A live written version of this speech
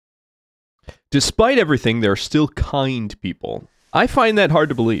Despite everything, they're still kind people. I find that hard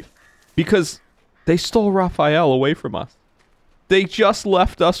to believe. Because they stole Raphael away from us. They just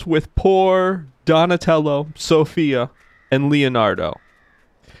left us with poor Donatello, Sophia, and Leonardo.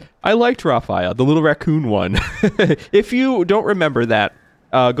 I liked Raphael, the little raccoon one. If you don't remember that,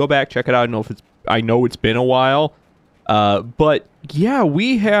 go back, check it out. I know it's been a while. But yeah,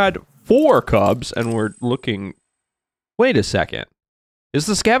 we had 4 cubs and we're looking... Wait a second. Is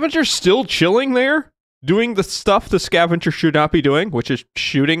the scavenger still chilling there? Doing the stuff the scavenger should not be doing, which is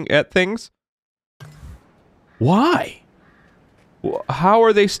shooting at things? Why? How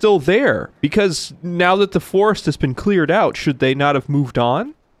are they still there? Because now that the forest has been cleared out, should they not have moved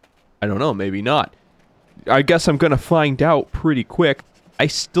on? I don't know, maybe not. I guess I'm gonna find out pretty quick. I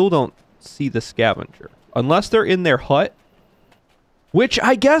still don't see the scavenger. Unless they're in their hut. Which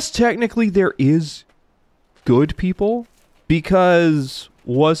I guess technically there is good people. Because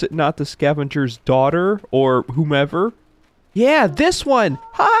was it not the scavenger's daughter or whomever? Yeah, this one!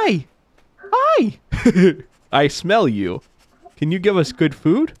 Hi! Hi! I smell you. Can you give us good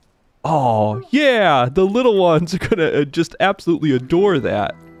food? Oh, yeah! The little ones are gonna just absolutely adore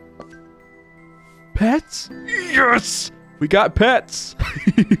that. Pets? Yes! We got pets!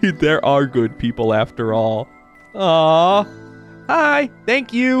 There are good people after all. Aww. Hi!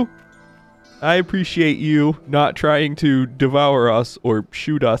 Thank you! I appreciate you not trying to devour us or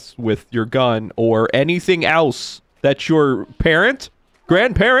shoot us with your gun or anything else. That's your parent?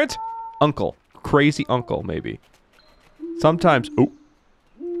 Grandparent? Uncle. Crazy uncle, maybe. Sometimes... Oh.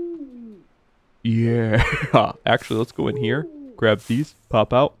 Yeah. Actually, let's go in here. Grab these.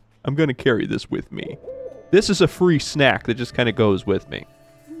 Pop out. I'm gonna carry this with me. This is a free snack that just kind of goes with me.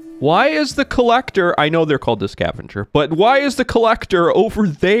 Why is the collector... I know they're called the scavenger, but why is the collector over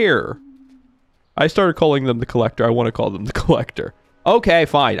there? I started calling them the collector. I want to call them the collector. Okay,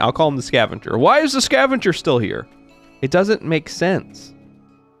 fine. I'll call them the scavenger. Why is the scavenger still here? It doesn't make sense.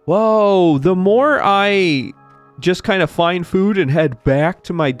 Whoa, the more I just kind of find food and head back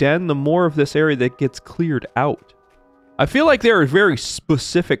to my den, the more of this area that gets cleared out. I feel like there are very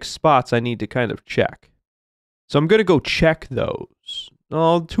specific spots I need to kind of check. So I'm going to go check those.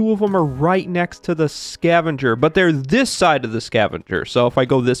 Oh, 2 of them are right next to the scavenger, but they're this side of the scavenger. So if I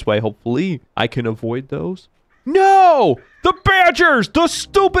go this way, hopefully I can avoid those. No! The badgers! The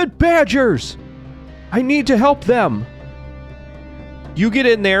stupid badgers! I need to help them. You get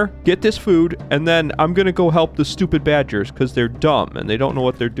in there, get this food, and then I'm gonna go help the stupid badgers because they're dumb and they don't know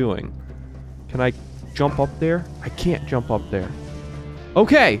what they're doing. Can I jump up there? I can't jump up there.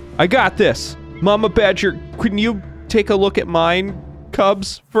 Okay, I got this. Mama Badger, can you take a look at mine,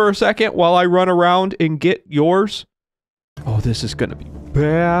 cubs, for a second while I run around and get yours? Oh, this is gonna be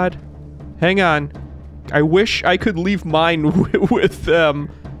bad. Hang on. I wish I could leave mine with them.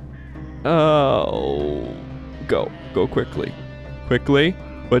 Oh. Go quickly. Quickly,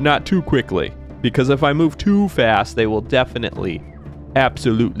 but not too quickly. Because if I move too fast, they will definitely,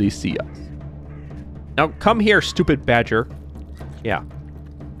 absolutely see us. Now, come here, stupid badger. Yeah.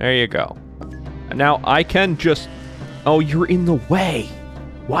 There you go. And now I can just... Oh, you're in the way.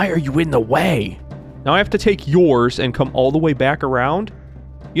 Why are you in the way? Now I have to take yours and come all the way back around?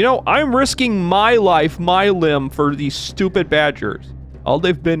 You know, I'm risking my life, my limb, for these stupid badgers. All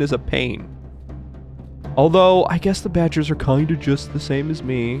they've been is a pain. Although, I guess the badgers are kind of just the same as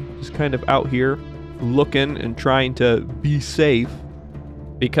me. Just kind of out here looking and trying to be safe.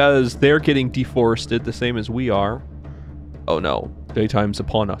 Because they're getting deforested the same as we are. Oh no, daytime's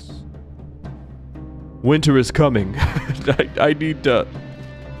upon us. Winter is coming. I need to...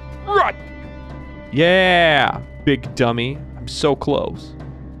 Run! Yeah! Big dummy. I'm so close.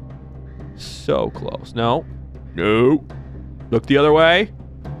 So close. No. No. Look the other way.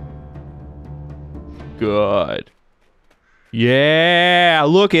 Good. Yeah!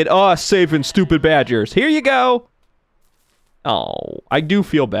 Look at us saving stupid badgers. Here you go! Oh, I do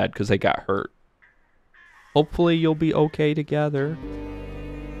feel bad because they got hurt. Hopefully you'll be okay together.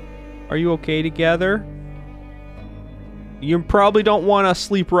 Are you okay together? You probably don't want to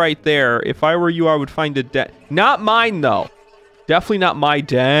sleep right there. If I were you, I would find a den. Not mine, though. Definitely not my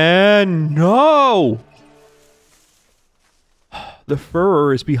den. No! The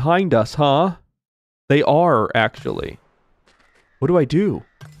furrer is behind us, huh? They are, actually. What do I do?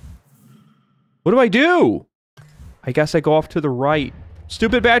 What do I do? I guess I go off to the right.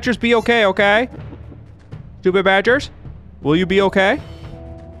 Stupid badgers, be okay, okay? Stupid badgers, will you be okay?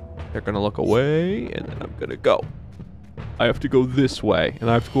 They're gonna look away, and then I'm gonna go. I have to go this way, and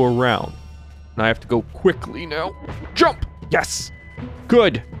I have to go around. And I have to go quickly now. Jump! Yes!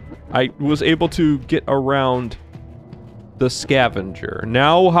 Good! I was able to get around the scavenger.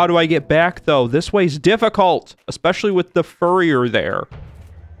 Now, how do I get back, though? This way's difficult, especially with the furrier there.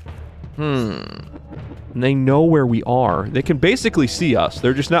 And they know where we are. They can basically see us.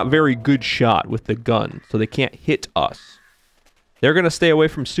 They're just not very good shot with the gun, so they can't hit us. They're going to stay away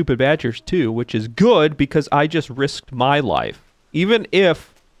from stupid badgers, too, which is good because I just risked my life. Even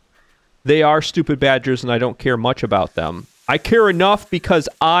if they are stupid badgers and I don't care much about them, I care enough because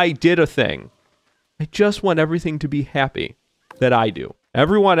I did a thing. I just want everything to be happy that I do.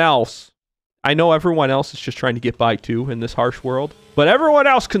 Everyone else, I know everyone else is just trying to get by too in this harsh world, but everyone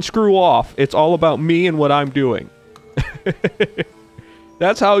else can screw off. It's all about me and what I'm doing.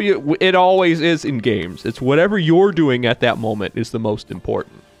 That's how it always is in games. It's whatever you're doing at that moment is the most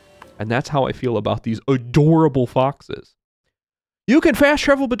important. And that's how I feel about these adorable foxes. You can fast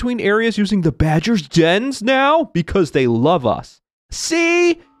travel between areas using the badger's dens now because they love us.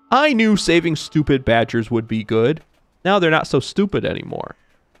 See? I knew saving stupid badgers would be good. Now they're not so stupid anymore.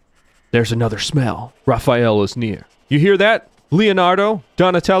 There's another smell. Raphael is near. You hear that? Leonardo,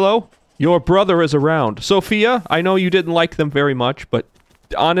 Donatello, your brother is around. Sophia, I know you didn't like them very much, but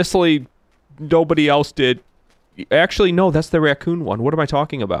honestly, nobody else did. Actually, no, that's the raccoon one. What am I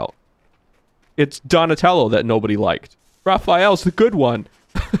talking about? It's Donatello that nobody liked. Raphael's the good one.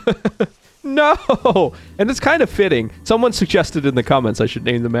 No! And it's kind of fitting. Someone suggested in the comments I should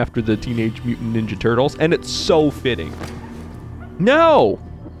name them after the Teenage Mutant Ninja Turtles, and it's so fitting. No!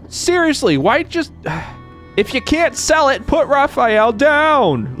 Seriously, why just... If you can't sell it, put Raphael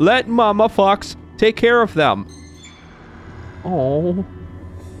down! Let Mama Fox take care of them. Oh.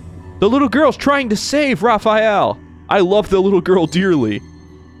 The little girl's trying to save Raphael. I love the little girl dearly.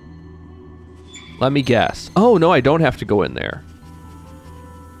 Let me guess. Oh, no, I don't have to go in there.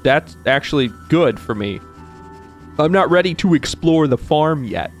 That's actually good for me. I'm not ready to explore the farm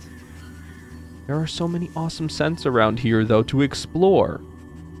yet. There are so many awesome scents around here, though, to explore.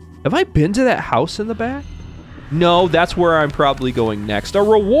 Have I been to that house in the back? No, that's where I'm probably going next. A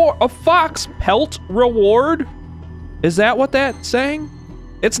reward, a fox pelt reward? Is that what that's saying?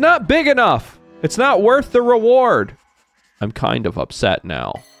 It's not big enough. It's not worth the reward. I'm kind of upset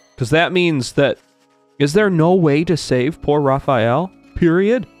now. Because that means that... Is there no way to save poor Raphael?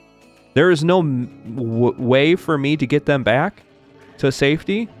 Period. There is no way for me to get them back to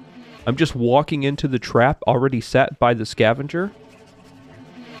safety. I'm just walking into the trap already set by the scavenger.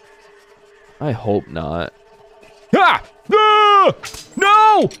 I hope not. Ah! Ah!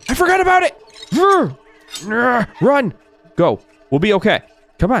 No! I forgot about it! Run! Go. We'll be okay.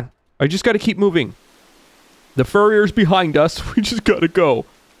 Come on. I just gotta keep moving. The furrier's behind us. We just gotta go.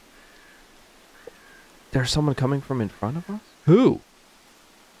 There's someone coming from in front of us? Who?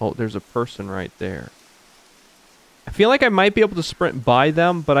 Oh, there's a person right there. I feel like I might be able to sprint by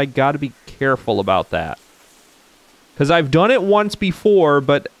them, but I gotta be careful about that. Because I've done it once before,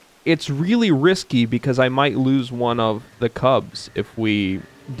 but it's really risky because I might lose one of the cubs if we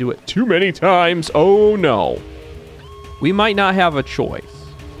do it too many times. Oh no. We might not have a choice.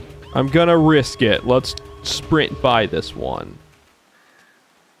 I'm gonna risk it. Let's sprint by this one.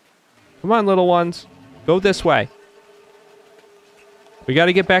 Come on, little ones. Go this way. We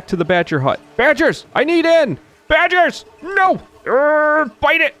gotta get back to the badger hut. Badgers! I need in! Badgers! No!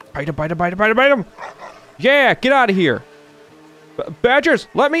 Bite it! Bite him, bite him, bite him, bite him, bite him! Yeah, get out of here. Badgers,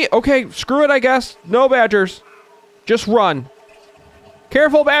 let me... Okay, screw it, I guess. No badgers. Just run.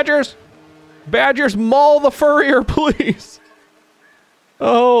 Careful, badgers! Badgers, maul the furrier, please!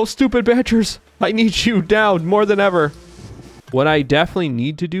 Oh, stupid badgers. I need you down more than ever. What I definitely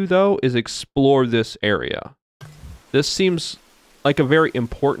need to do, though, is explore this area. This seems like a very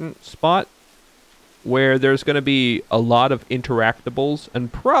important spot where there's going to be a lot of interactables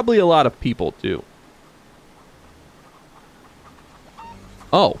and probably a lot of people, too.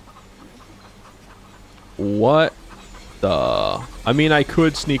 Oh. What the... I mean, I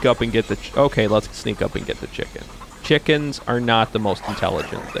could sneak up and get the... Okay, let's sneak up and get the chicken. Chickens are not the most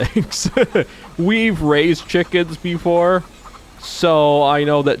intelligent things. We've raised chickens before, so I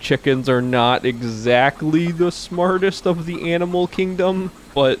know that chickens are not exactly the smartest of the animal kingdom,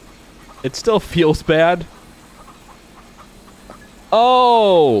 but it still feels bad.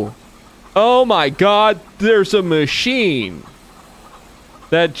 Oh! Oh my god, there's a machine!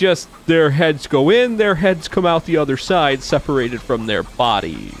 That just, their heads go in, their heads come out the other side, separated from their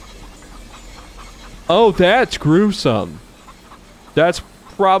bodies. Oh, that's gruesome. That's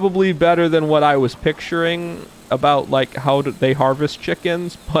probably better than what I was picturing about, like, how they harvest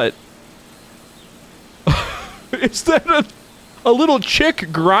chickens, but... Is that a little chick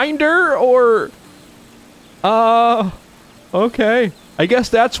grinder, or... Okay. I guess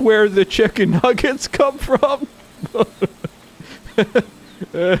that's where the chicken nuggets come from.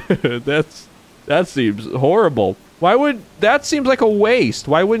 That seems horrible. Why would that seems like a waste?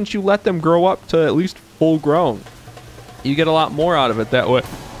 Why wouldn't you let them grow up to at least full grown? You get a lot more out of it that way.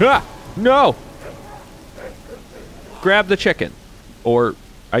 Ah, no! Grab the chicken. Or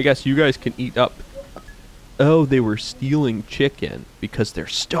I guess you guys can eat up. Oh, they were stealing chicken because they're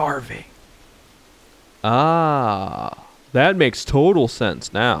starving. Ah, that makes total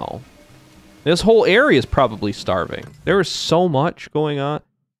sense now. This whole area is probably starving. There is so much going on.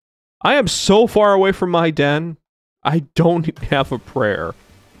 I am so far away from my den. I don't have a prayer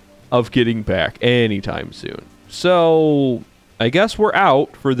of getting back anytime soon. So, I guess we're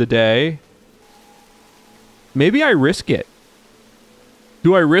out for the day. Maybe I risk it.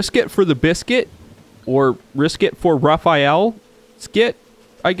 Do I risk it for the biscuit? Or risk it for Raphael? Skit,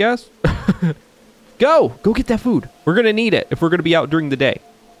 I guess? Go get that food. We're gonna need it if we're gonna be out during the day.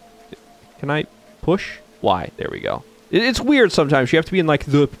 Can I push? Why? There we go. It's weird sometimes. You have to be in like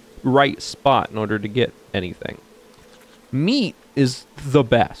the right spot in order to get anything. Meat is the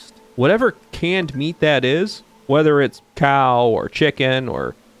best. Whatever canned meat that is, whether it's cow or chicken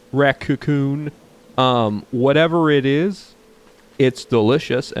or raccoon, whatever it is, it's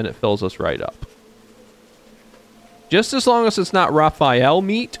delicious and it fills us right up. Just as long as it's not Raphael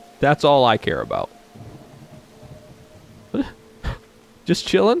meat, that's all I care about. Just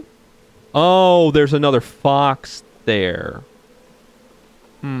chilling? Oh, there's another fox there.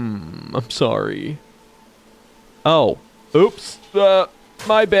 I'm sorry. Oh, oops.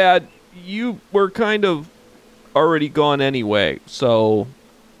 My bad. You were kind of already gone anyway, so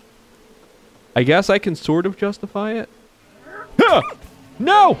I guess I can sort of justify it.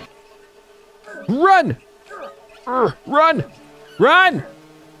 No! Run! Run! Run!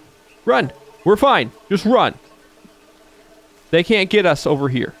 Run! We're fine. Just run. They can't get us over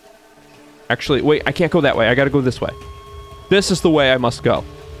here. Actually, wait, I can't go that way. I gotta go this way. This is the way I must go.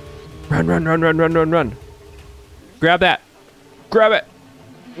 Run, run, run, run, run, run, run. Grab that. Grab it.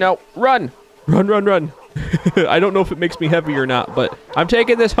 No, run. Run, run, run. I don't know if it makes me heavy or not, but I'm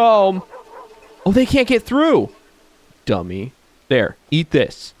taking this home. Oh, they can't get through. Dummy. There, eat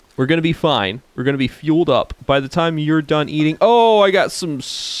this. We're gonna be fine. We're gonna be fueled up. By the time you're done eating... Oh, I got some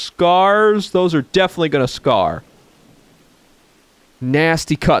scars. Those are definitely gonna scar.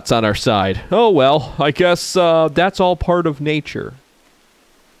 Nasty cuts on our side. Oh, well, I guess that's all part of nature.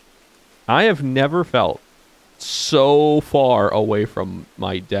 I have never felt so far away from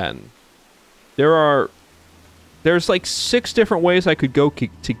my den. There's like 6 different ways I could go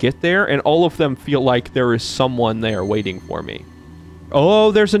to get there, and all of them feel like there is someone there waiting for me.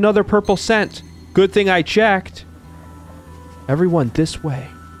 Oh, there's another purple scent. Good thing I checked. Everyone, this way.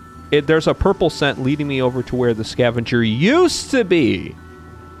 There's a purple scent leading me over to where the scavenger used to be.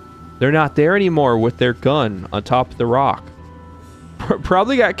 They're not there anymore with their gun on top of the rock.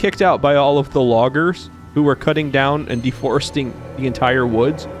 Probably got kicked out by all of the loggers who were cutting down and deforesting the entire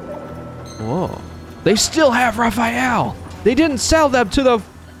woods. Whoa. They still have Raphael. They didn't sell them to the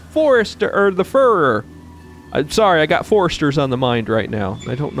forester or the furrer. I'm sorry, I got foresters on the mind right now.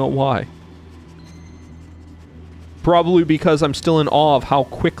 I don't know why. Probably because I'm still in awe of how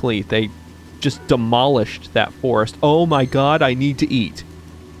quickly they just demolished that forest. Oh my god, I need to eat.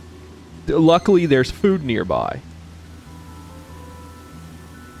 Luckily, there's food nearby.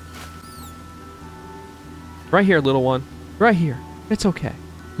 Right here, little one. Right here. It's okay.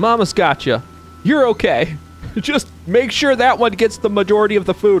 Mama's got you. You're okay. Just make sure that one gets the majority of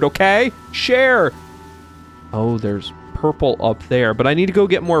the food, okay? Share. Oh, there's purple up there, but I need to go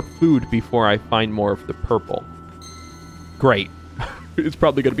get more food before I find more of the purple. Great. It's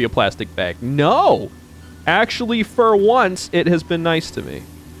probably going to be a plastic bag. No! Actually, for once, it has been nice to me.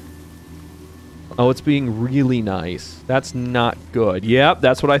 Oh, it's being really nice. That's not good. Yep,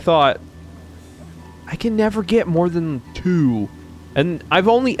 that's what I thought. I can never get more than 2. And I've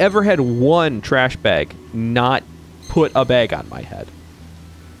only ever had 1 trash bag not put a bag on my head.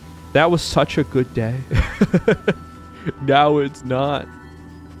 That was such a good day. Now it's not.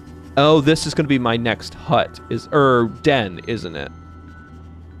 Oh, this is going to be my next hut. Den, isn't it?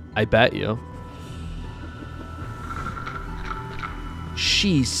 I bet you.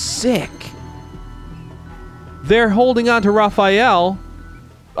 She's sick. They're holding on to Raphael.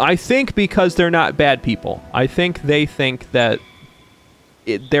 I think because they're not bad people. I think they think that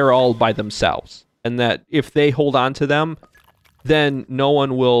they're all by themselves. And that if they hold on to them, then no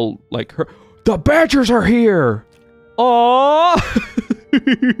one will like her. The badgers are here! Aww!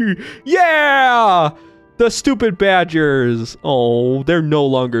 Yeah! The stupid badgers. Oh, they're no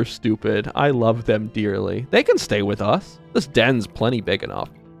longer stupid. I love them dearly. They can stay with us. This den's plenty big enough.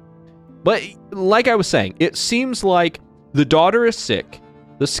 But like I was saying, it seems like The daughter is sick.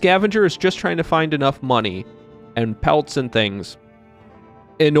 The scavenger is just trying to find enough money and pelts and things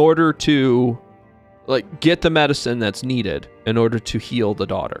in order to, like, get the medicine that's needed in order to heal the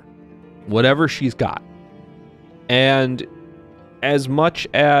daughter. Whatever she's got. And as much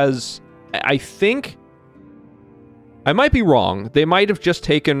as I think, I might be wrong, they might have just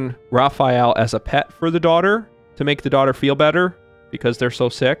taken Raphael as a pet for the daughter to make the daughter feel better because they're so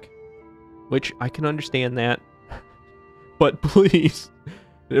sick, which I can understand that. But please,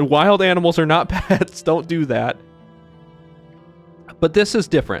 wild animals are not pets. Don't do that. But this is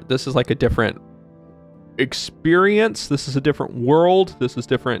different. This is like a different experience. This is a different world. This is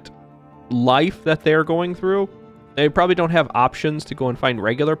different life that they're going through. They probably don't have options to go and find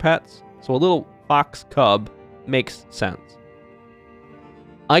regular pets. So a little fox cub makes sense.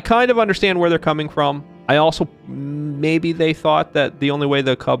 I kind of understand where they're coming from. I also, maybe they thought that the only way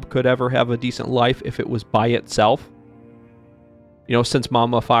the cub could ever have a decent life if it was by itself. You know, since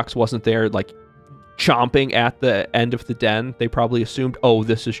Mama Fox wasn't there, like, chomping at the end of the den, they probably assumed, oh,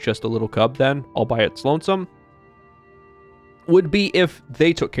 this is just a little cub then, all by its lonesome. Would be if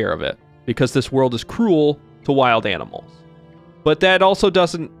they took care of it, because this world is cruel to wild animals. But that also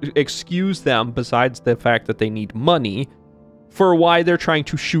doesn't excuse them, besides the fact that they need money, for why they're trying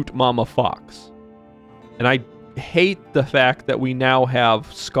to shoot Mama Fox. And I hate the fact that we now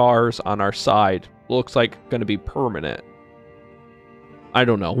have scars on our side. Looks like going to be permanent. I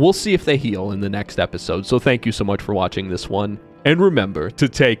don't know. We'll see if they heal in the next episode. So thank you so much for watching this one. And remember to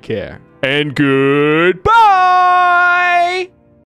take care. And goodbye!